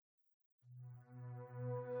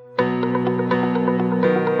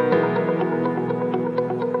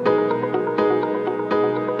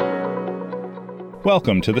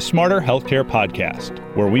Welcome to the Smarter Healthcare Podcast,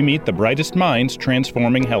 where we meet the brightest minds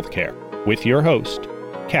transforming healthcare, with your host,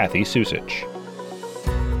 Kathy Susich.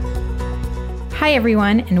 Hi,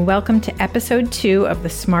 everyone, and welcome to Episode 2 of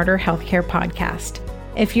the Smarter Healthcare Podcast.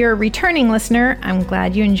 If you're a returning listener, I'm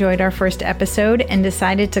glad you enjoyed our first episode and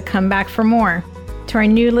decided to come back for more. To our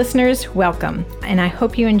new listeners, welcome, and I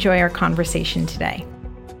hope you enjoy our conversation today.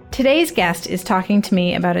 Today's guest is talking to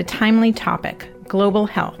me about a timely topic, global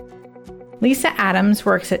health. Lisa Adams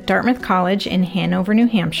works at Dartmouth College in Hanover, New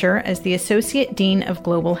Hampshire as the Associate Dean of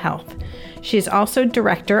Global Health. She is also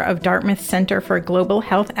Director of Dartmouth Center for Global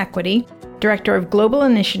Health Equity, Director of Global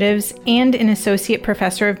Initiatives, and an Associate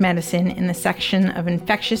Professor of Medicine in the section of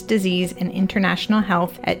Infectious Disease and International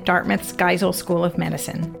Health at Dartmouth's Geisel School of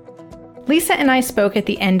Medicine. Lisa and I spoke at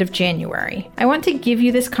the end of January. I want to give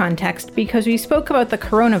you this context because we spoke about the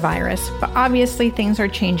coronavirus, but obviously things are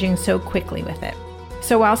changing so quickly with it.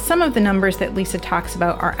 So while some of the numbers that Lisa talks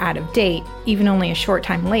about are out of date, even only a short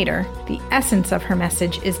time later, the essence of her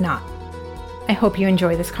message is not. I hope you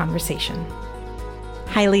enjoy this conversation.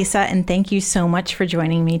 Hi, Lisa, and thank you so much for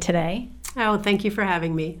joining me today. Oh, thank you for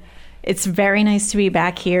having me. It's very nice to be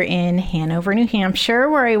back here in Hanover, New Hampshire,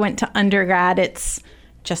 where I went to undergrad. It's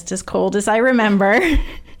just as cold as I remember.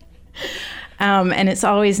 And it's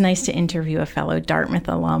always nice to interview a fellow Dartmouth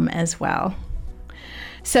alum as well.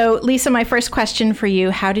 So, Lisa, my first question for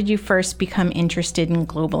you, how did you first become interested in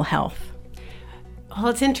global health? Well,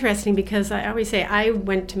 it's interesting because I always say I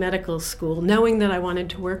went to medical school knowing that I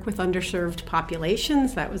wanted to work with underserved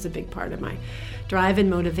populations. That was a big part of my drive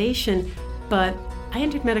and motivation. But I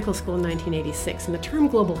entered medical school in 1986, and the term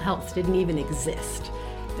global health didn't even exist.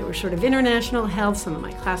 There were sort of international health. Some of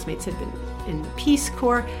my classmates had been in the Peace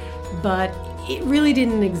Corps, but it really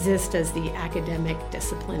didn't exist as the academic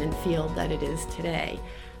discipline and field that it is today.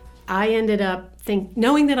 I ended up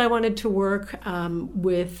knowing that I wanted to work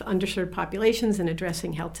with underserved populations and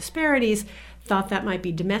addressing health disparities, thought that might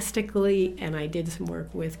be domestically, and I did some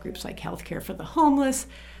work with groups like Healthcare for the Homeless.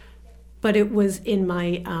 But it was in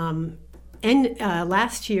my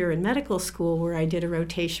last year in medical school where I did a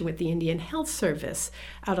rotation with the Indian Health Service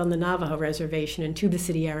out on the Navajo Reservation in Tuba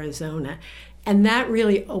City, Arizona. And that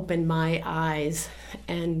really opened my eyes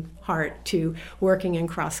and heart to working in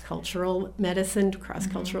cross-cultural medicine,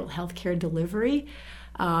 cross-cultural healthcare delivery.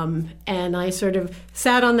 And I sort of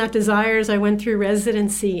sat on that desire as I went through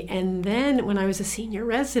residency. And then when I was a senior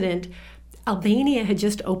resident, Albania had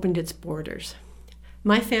just opened its borders.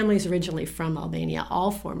 My family's originally from Albania. All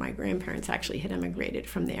four of my grandparents actually had immigrated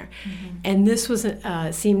from there. Mm-hmm. And this was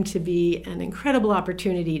seemed to be an incredible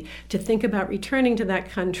opportunity to think about returning to that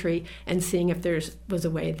country and seeing if there was a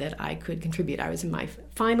way that I could contribute. I was in my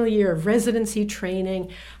final year of residency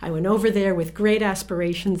training. I went over there with great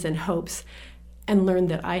aspirations and hopes and learned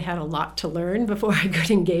that I had a lot to learn before I could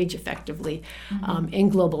engage effectively in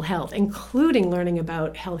global health, including learning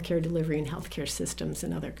about healthcare delivery and healthcare systems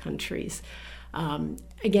in other countries.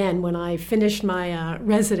 Again, when I finished my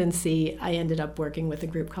residency, I ended up working with a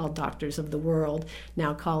group called Doctors of the World,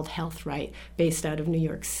 now called Health Right, based out of New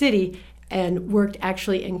York City, and worked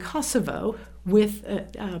actually in Kosovo with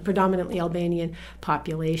a predominantly Albanian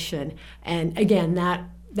population. And again,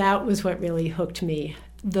 that was what really hooked me.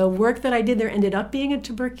 The work that I did there ended up being a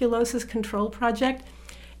tuberculosis control project,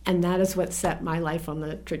 and that is what set my life on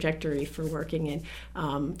the trajectory for working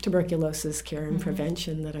in tuberculosis care and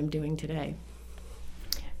prevention that I'm doing today.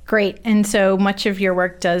 Great. And so much of your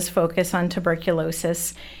work does focus on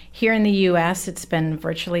tuberculosis. Here in the U.S., it's been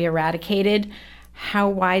virtually eradicated. How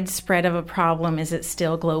widespread of a problem is it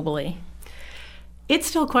still globally? It's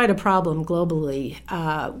still quite a problem globally.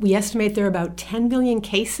 We estimate there are about 10 million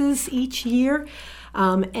cases each year.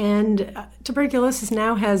 And tuberculosis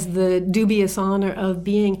now has the dubious honor of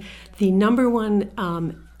being the number one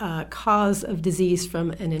cause of disease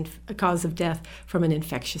cause of death from an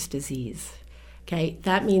infectious disease. Okay,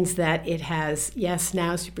 that means that it has,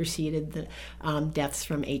 now superseded the deaths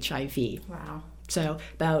from HIV. Wow. So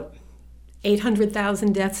about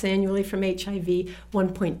 800,000 deaths annually from HIV,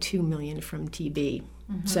 1.2 million from TB.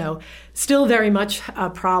 Mm-hmm. So still very much a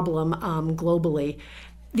problem globally.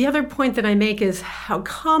 The other point that I make is how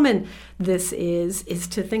common this is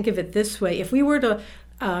to think of it this way. If we were to,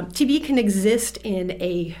 TB can exist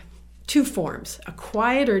in two forms, a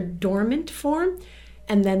quiet or dormant form,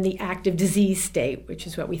 and then the active disease state, which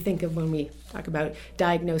is what we think of when we talk about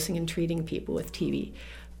diagnosing and treating people with TB.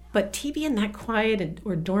 But TB in that quiet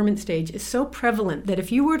or dormant stage is so prevalent that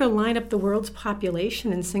if you were to line up the world's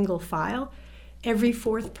population in single file, every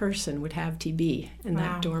fourth person would have TB in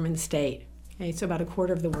that dormant state. Okay, so about a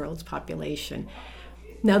quarter of the world's population.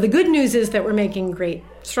 Now, the good news is that we're making great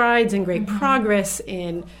strides and great progress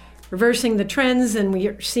in reversing the trends, and we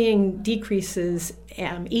are seeing decreases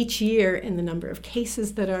each year in the number of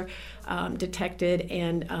cases that are detected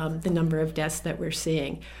and the number of deaths that we're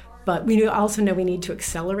seeing. But we also know we need to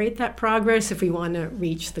accelerate that progress if we want to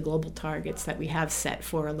reach the global targets that we have set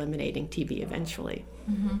for eliminating TB eventually.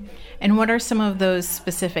 Mm-hmm. And what are some of those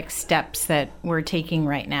specific steps that we're taking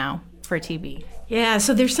right now for TB? Yeah,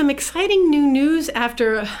 so there's some exciting new news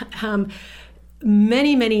after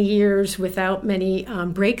many, many years without many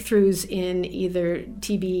breakthroughs in either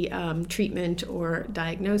TB treatment or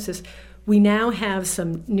diagnosis. We now have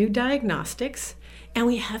some new diagnostics, and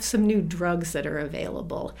we have some new drugs that are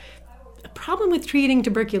available. The problem with treating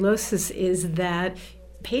tuberculosis is that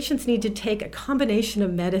patients need to take a combination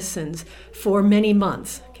of medicines for many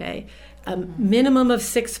months, okay? A minimum of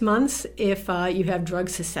 6 months if you have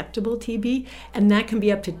drug-susceptible TB, and that can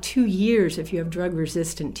be up to 2 years if you have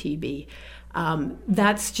drug-resistant TB.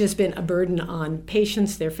 That's just been a burden on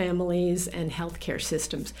patients, their families, and healthcare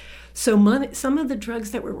systems. So some of the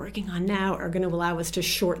drugs that we're working on now are going to allow us to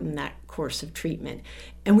shorten that course of treatment.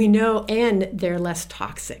 And we know, and they're less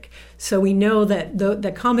toxic. So we know that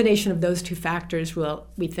the combination of those two factors will,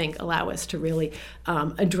 we think, allow us to really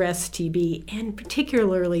address TB, and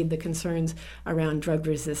particularly the concerns around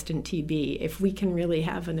drug-resistant TB. If we can really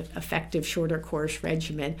have an effective shorter course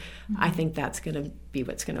regimen, I think that's going to be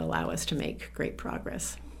what's going to allow us to make great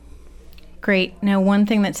progress. Great. Now, one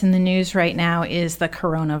thing that's in the news right now is the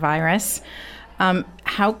coronavirus.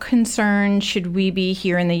 How concerned should we be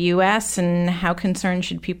here in the U.S., and how concerned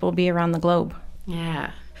should people be around the globe? Yeah.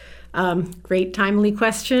 Great, timely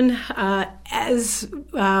question. As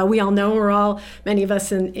we all know, many of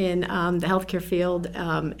us in the healthcare field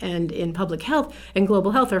and in public health and global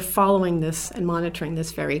health are following this and monitoring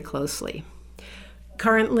this very closely.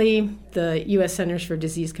 Currently, the U.S. Centers for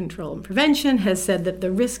Disease Control and Prevention has said that the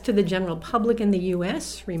risk to the general public in the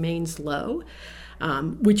U.S. remains low,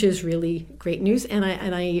 which is really great news. And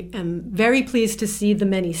I am very pleased to see the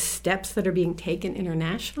many steps that are being taken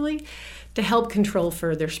internationally to help control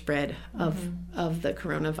further spread of the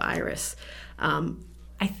coronavirus.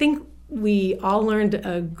 I think we all learned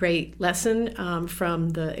a great lesson from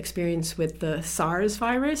the experience with the SARS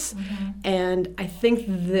virus. And I think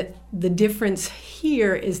that the difference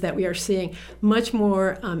here is that we are seeing much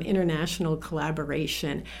more international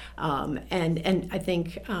collaboration. And I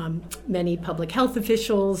think many public health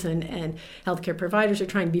officials and healthcare providers are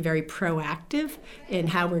trying to be very proactive in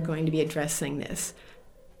how we're going to be addressing this.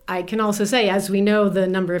 I can also say, as we know, the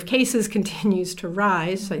number of cases continues to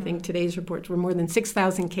rise. I think today's reports were more than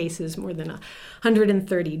 6,000 cases, more than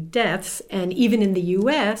 130 deaths. And even in the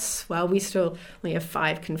U.S., while we still only have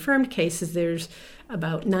 5 confirmed cases, there's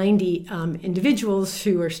about 90 individuals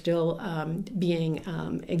who are still being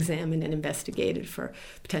examined and investigated for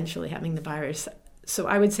potentially having the virus. So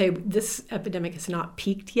I would say this epidemic has not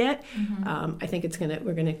peaked yet. I think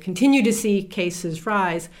we're going to continue to see cases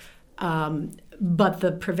rise. But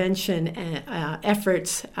the prevention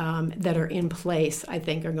efforts that are in place, I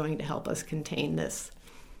think, are going to help us contain this.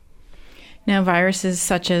 Now, viruses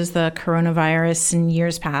such as the coronavirus in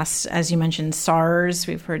years past, as you mentioned, SARS,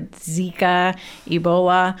 we've heard Zika,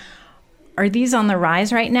 Ebola. Are these on the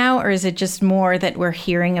rise right now, or is it just more that we're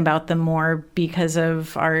hearing about them more because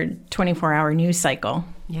of our 24-hour news cycle?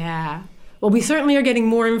 Yeah. Well, we certainly are getting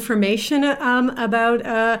more information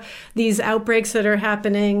about these outbreaks that are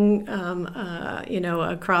happening,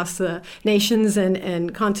 across the nations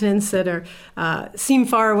and continents that seem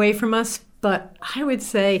far away from us. But I would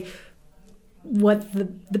say what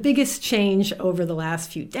the biggest change over the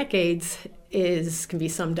last few decades can be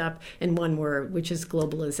summed up in one word, which is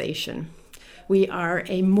globalization. We are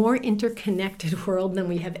a more interconnected world than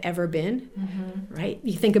we have ever been, right?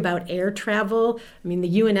 You think about air travel. I mean, the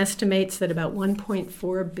UN estimates that about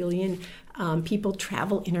 1.4 billion people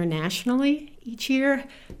travel internationally each year.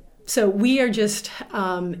 So we are just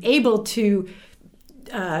able to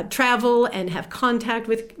travel and have contact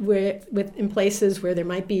with in places where there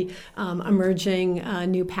might be emerging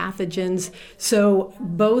new pathogens. So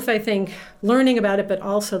both, I think, learning about it, but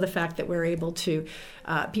also the fact that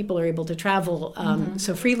people are able to travel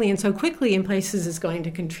so freely and so quickly in places is going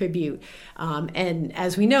to contribute. And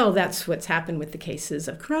as we know, that's what's happened with the cases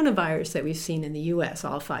of coronavirus that we've seen in the U.S.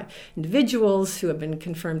 All 5 individuals who have been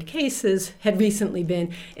confirmed cases had recently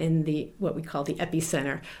been in what we call the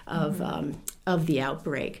epicenter of the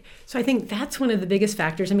outbreak. So I think that's one of the biggest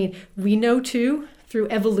factors. I mean, we know, too, through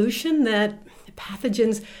evolution that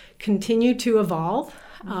pathogens continue to evolve.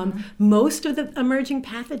 Most of the emerging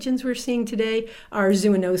pathogens we're seeing today are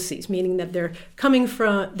zoonoses, meaning that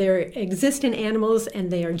they exist in animals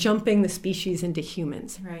and they are jumping the species into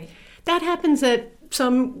humans. Right. That happens at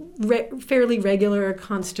some fairly regular or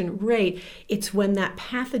constant rate. It's when that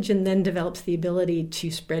pathogen then develops the ability to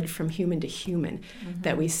spread from human to human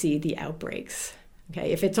that we see the outbreaks.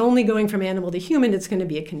 Okay, if it's only going from animal to human, it's going to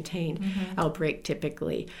be a contained outbreak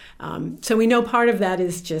typically. So we know part of that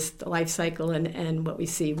is just the life cycle and what we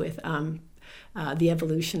see with the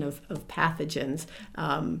evolution of pathogens.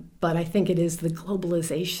 But I think it is the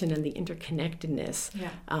globalization and the interconnectedness,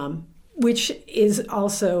 which is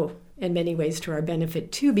also in many ways to our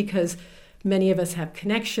benefit too, because many of us have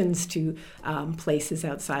connections to places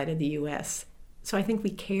outside of the U.S. So I think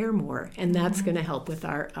we care more, and that's going to help with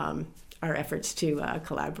our efforts to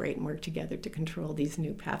collaborate and work together to control these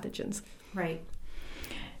new pathogens. Right.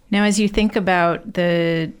 Now, as you think about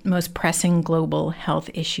the most pressing global health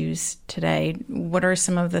issues today, what are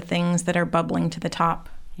some of the things that are bubbling to the top?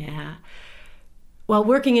 Yeah. Well,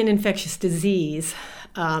 working in infectious disease,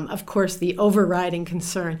 of course, the overriding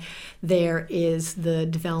concern there is the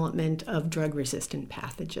development of drug-resistant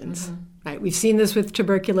pathogens. Right? We've seen this with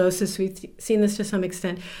tuberculosis. We've seen this to some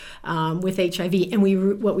extent with HIV.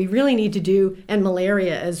 And what we really need to do, and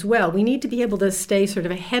malaria as well, we need to be able to stay sort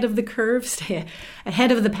of ahead of the curve, stay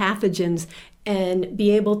ahead of the pathogens, and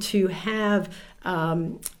be able to have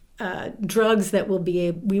drugs that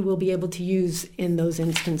we will be able to use in those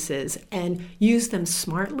instances and use them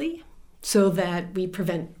smartly so that we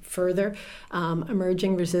prevent further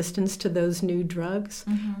emerging resistance to those new drugs.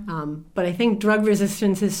 But I think drug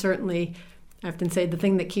resistance is certainly, I often say, the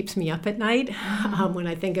thing that keeps me up at night when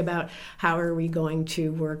I think about how are we going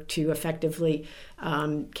to work to effectively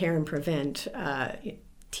care and prevent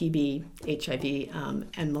TB, HIV,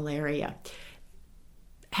 and malaria.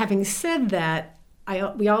 Having said that,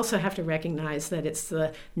 we also have to recognize that it's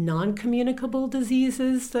the non-communicable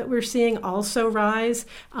diseases that we're seeing also rise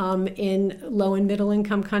in low and middle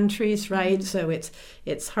income countries, right? So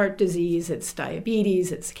it's heart disease, it's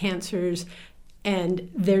diabetes, it's cancers, and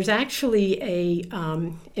there's actually a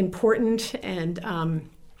important and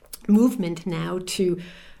movement now to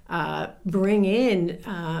bring in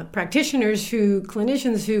clinicians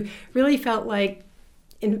who really felt like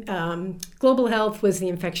global health was the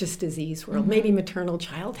infectious disease world, maybe maternal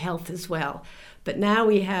child health as well. But now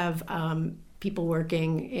we have people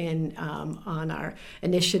working on our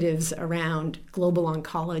initiatives around global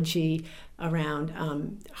oncology, around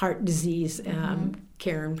heart disease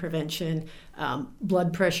care and prevention,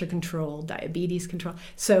 blood pressure control, diabetes control.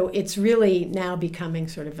 So it's really now becoming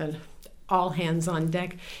sort of an all hands on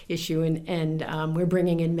deck issue, and we're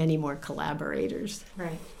bringing in many more collaborators.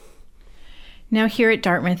 Right. Now, here at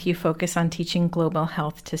Dartmouth, you focus on teaching global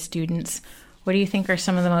health to students. What do you think are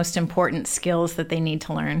some of the most important skills that they need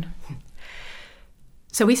to learn?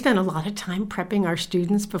 So we spend a lot of time prepping our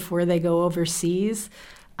students before they go overseas.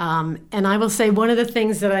 And I will say one of the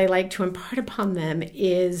things that I like to impart upon them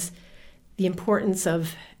is the importance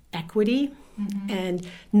of equity, and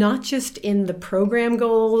not just in the program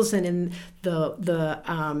goals and in the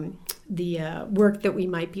work that we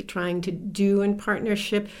might be trying to do in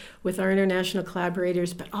partnership with our international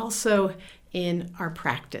collaborators, but also in our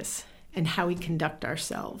practice and how we conduct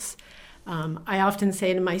ourselves. I often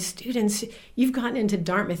say to my students, you've gotten into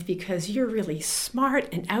Dartmouth because you're really smart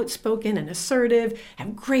and outspoken and assertive,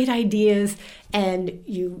 have great ideas, and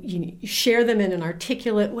you share them in an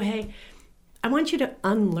articulate way. I want you to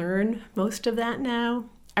unlearn most of that now.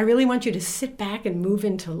 I really want you to sit back and move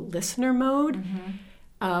into listener mode.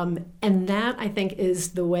 And that, I think, is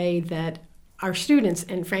the way that our students,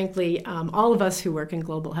 and frankly, all of us who work in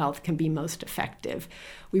global health, can be most effective.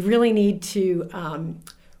 We really need to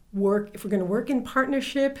work, if we're going to work in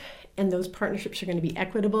partnership, and those partnerships are going to be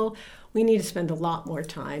equitable, we need to spend a lot more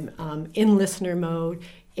time in listener mode,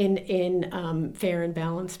 in fair and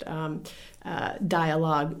balanced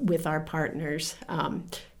dialogue with our partners.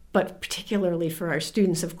 But particularly for our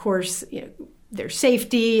students, of course, their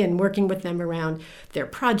safety and working with them around their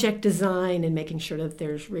project design and making sure that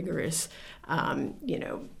there's rigorous,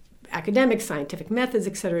 academic, scientific methods,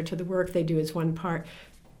 et cetera, to the work they do is one part.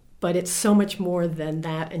 But it's so much more than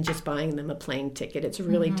that and just buying them a plane ticket. It's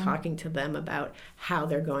really talking to them about how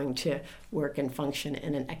they're going to work and function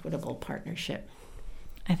in an equitable partnership.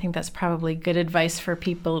 I think that's probably good advice for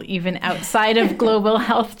people even outside of global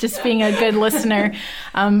health, just being a good listener.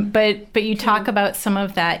 But you talk about some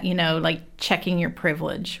of that, like checking your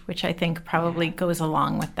privilege, which I think probably goes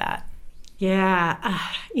along with that. Yeah.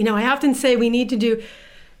 I often say we need to do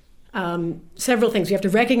several things. We have to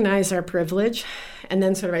recognize our privilege, and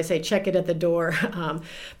then I say, check it at the door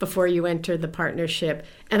before you enter the partnership.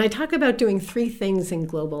 And I talk about doing 3 things in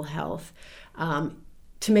global health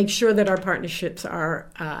to make sure that our partnerships are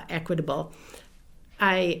equitable.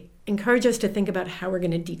 I encourage us to think about how we're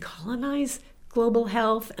going to decolonize global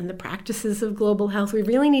health and the practices of global health. We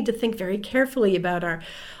really need to think very carefully about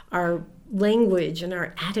our language and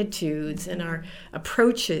our attitudes and our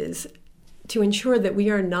approaches to ensure that we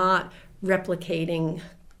are not replicating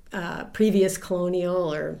previous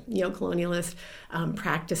colonial or neo-colonialist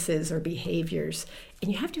practices or behaviors.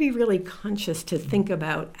 And you have to be really conscious to think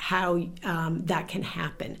about how that can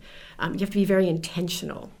happen. You have to be very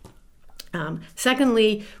intentional.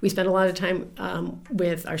 Secondly, we spend a lot of time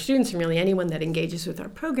with our students and really anyone that engages with our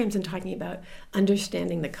programs and talking about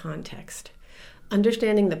understanding the context,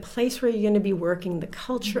 understanding the place where you're going to be working, the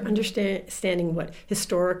culture, understanding what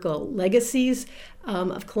historical legacies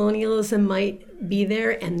of colonialism might be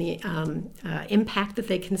there and the impact that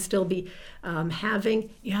they can still be having.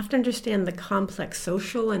 You have to understand the complex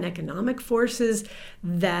social and economic forces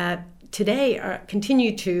that today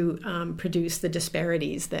continue to produce the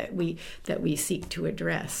disparities that we seek to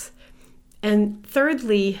address. And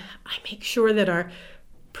thirdly, I make sure that our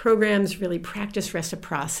programs really practice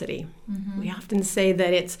reciprocity. We often say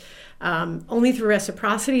that it's only through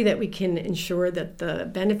reciprocity that we can ensure that the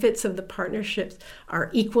benefits of the partnerships are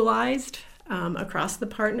equalized across the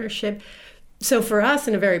partnership. So for us,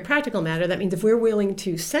 in a very practical matter, that means if we're willing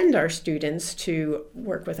to send our students to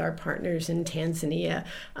work with our partners in Tanzania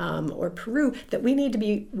or Peru, that we need to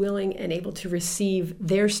be willing and able to receive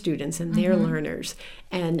their students and their learners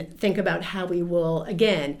and think about how we will,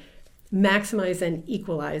 again, maximize and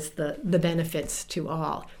equalize the benefits to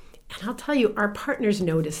all. And I'll tell you, our partners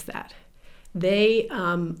notice that. They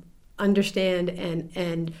understand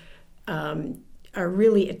and are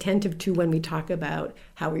really attentive to when we talk about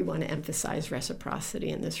how we want to emphasize reciprocity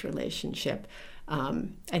in this relationship.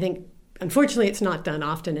 I think, unfortunately, it's not done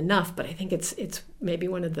often enough, but I think it's maybe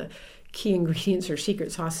one of the key ingredients or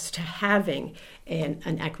secret sauces to having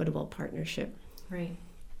an equitable partnership. Right.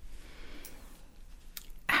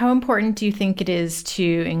 How important do you think it is to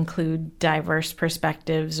include diverse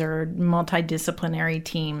perspectives or multidisciplinary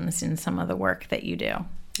teams in some of the work that you do?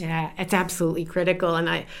 Yeah, it's absolutely critical. And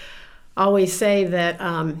I always say that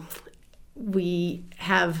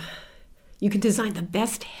you can design the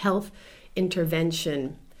best health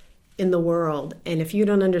intervention in the world. And if you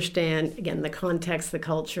don't understand, again, the context, the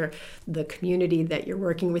culture, the community that you're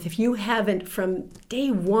working with, if you haven't from day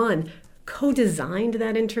one co-designed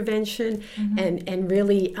that intervention and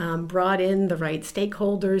really brought in the right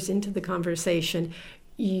stakeholders into the conversation,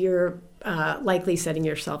 you're likely setting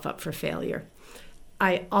yourself up for failure.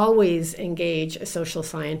 I always engage a social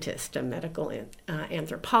scientist, a medical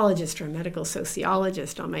anthropologist, or a medical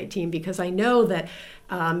sociologist on my team because I know that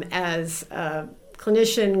as a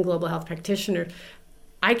clinician, global health practitioner,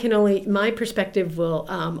 my perspective will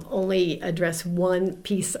only address one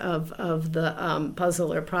piece of the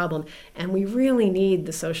puzzle or problem, and we really need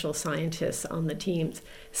the social scientists on the teams.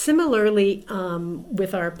 Similarly,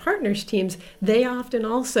 with our partners teams, they often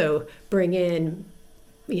also bring in,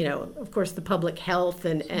 of course, the public health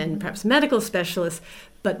and perhaps medical specialists,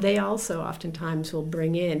 but they also oftentimes will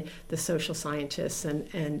bring in the social scientists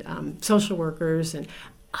and social workers and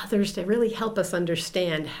others to really help us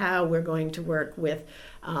understand how we're going to work with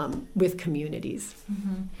communities.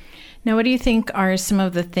 Now, what do you think are some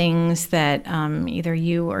of the things that either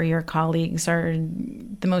you or your colleagues are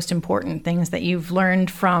the most important things that you've learned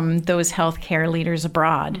from those healthcare leaders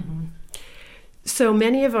abroad? So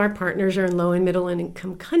many of our partners are in low and middle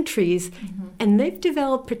income countries, and they've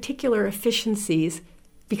developed particular efficiencies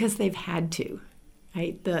because they've had to.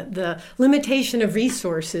 Right? The limitation of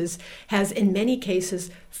resources has, in many cases,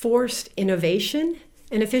 forced innovation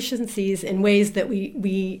and efficiencies in ways that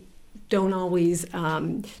we don't always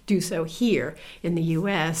do so here in the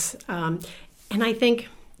U.S. And I think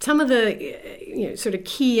some of the sort of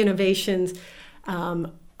key innovations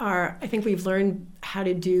are, I think we've learned how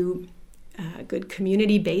to do good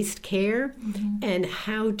community-based care and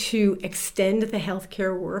how to extend the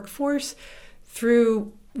healthcare workforce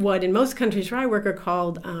through what in most countries where I work are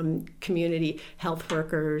called community health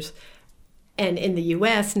workers. And in the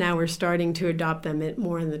U.S. now we're starting to adopt them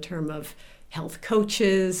more in the term of health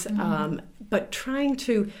coaches, but trying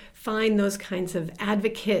to find those kinds of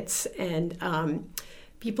advocates and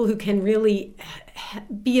people who can really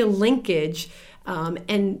be a linkage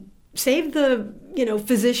and save the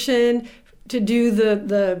physician to do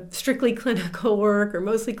the strictly clinical work or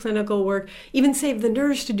mostly clinical work, even save the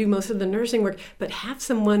nurse to do most of the nursing work, but have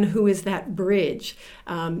someone who is that bridge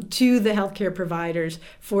to the healthcare providers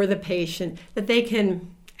for the patient that they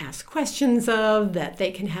can ask questions of, that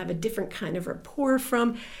they can have a different kind of rapport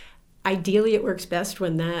from. Ideally, it works best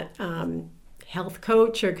when that health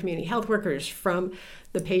coach or community health worker is from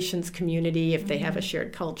the patient's community, if they have a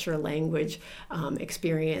shared culture, language,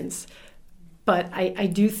 experience. But I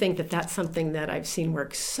do think that that's something that I've seen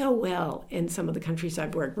work so well in some of the countries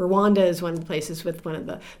I've worked. Rwanda is one of the places with one of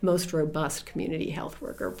the most robust community health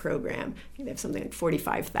worker program. They have something like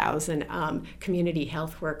 45,000 community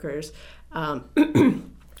health workers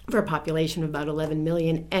for a population of about 11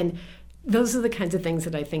 million. And those are the kinds of things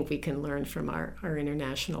that I think we can learn from our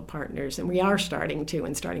international partners. And we are starting to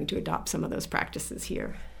adopt some of those practices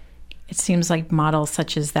here. It seems like models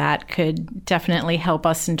such as that could definitely help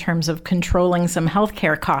us in terms of controlling some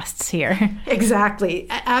healthcare costs here. Exactly,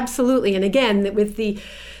 absolutely. And again, with the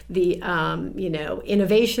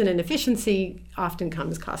innovation and efficiency often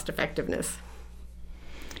comes cost effectiveness.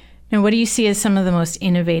 Now, what do you see as some of the most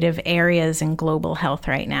innovative areas in global health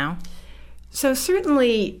right now? So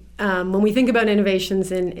certainly, when we think about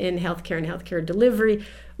innovations in healthcare and healthcare delivery,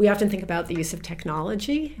 we often think about the use of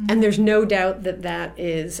technology, and there's no doubt that that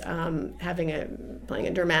is playing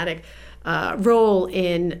a dramatic role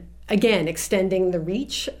in, again, extending the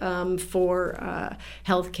reach for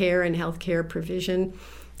healthcare and healthcare provision.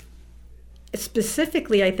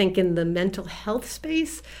 Specifically, I think in the mental health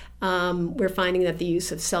space, we're finding that the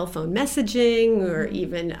use of cell phone messaging or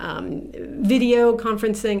even video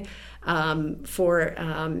conferencing for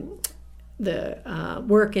the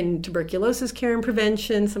work in tuberculosis care and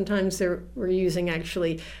prevention. Sometimes we're using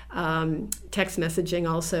actually text messaging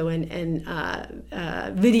also and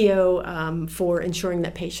video for ensuring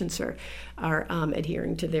that patients are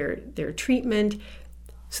adhering to their treatment.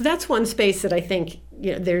 So that's one space that I think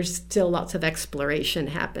there's still lots of exploration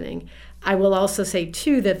happening. I will also say,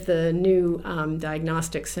 too, that the new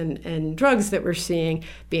diagnostics and drugs that we're seeing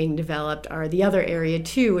being developed are the other area,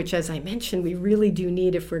 too, which, as I mentioned, we really do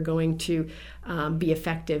need if we're going to be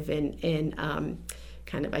effective in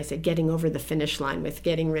getting over the finish line with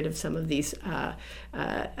getting rid of some of these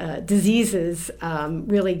diseases,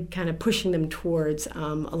 really kind of pushing them towards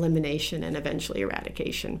elimination and eventually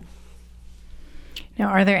eradication. Now,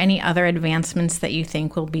 are there any other advancements that you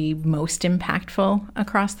think will be most impactful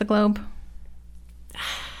across the globe?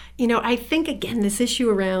 I think, again, this issue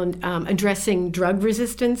around addressing drug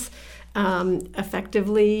resistance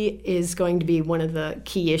effectively is going to be one of the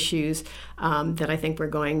key issues that I think we're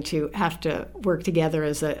going to have to work together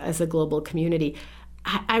as a global community.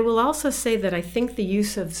 I will also say that I think the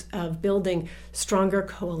use of building stronger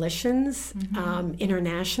coalitions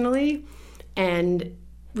internationally and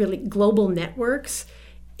really global networks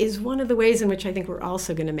is one of the ways in which I think we're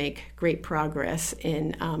also going to make great progress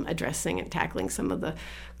in addressing and tackling some of the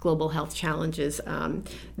global health challenges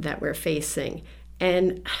that we're facing.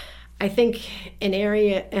 And I think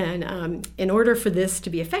in order for this to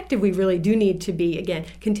be effective, we really do need to be, again,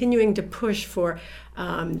 continuing to push for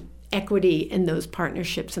equity in those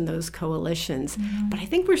partnerships and those coalitions. But I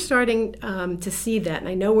think we're starting to see that, and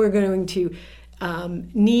I know we're going to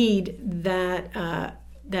need that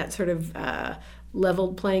sort of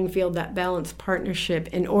leveled playing field, that balanced partnership,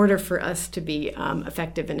 in order for us to be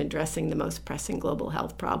effective in addressing the most pressing global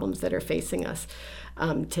health problems that are facing us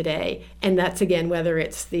today. And that's, again, whether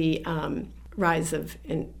it's the rise of,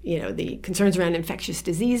 the concerns around infectious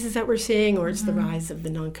diseases that we're seeing, or it's the rise of the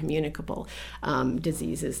non-communicable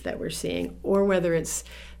diseases that we're seeing, or whether it's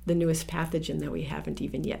the newest pathogen that we haven't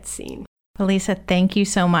even yet seen. Lisa, thank you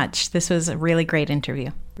so much. This was a really great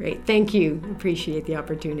interview. Great. Thank you. Appreciate the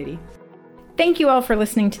opportunity. Thank you all for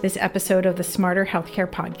listening to this episode of the Smarter Healthcare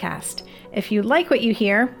Podcast. If you like what you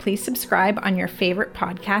hear, please subscribe on your favorite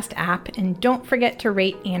podcast app, and don't forget to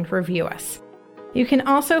rate and review us. You can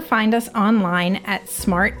also find us online at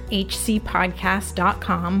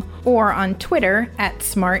smarthcpodcast.com or on Twitter at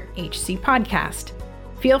smarthcpodcast.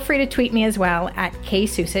 Feel free to tweet me as well at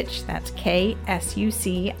ksucich, that's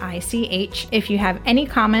KSUCICH, if you have any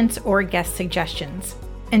comments or guest suggestions.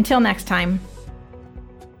 Until next time.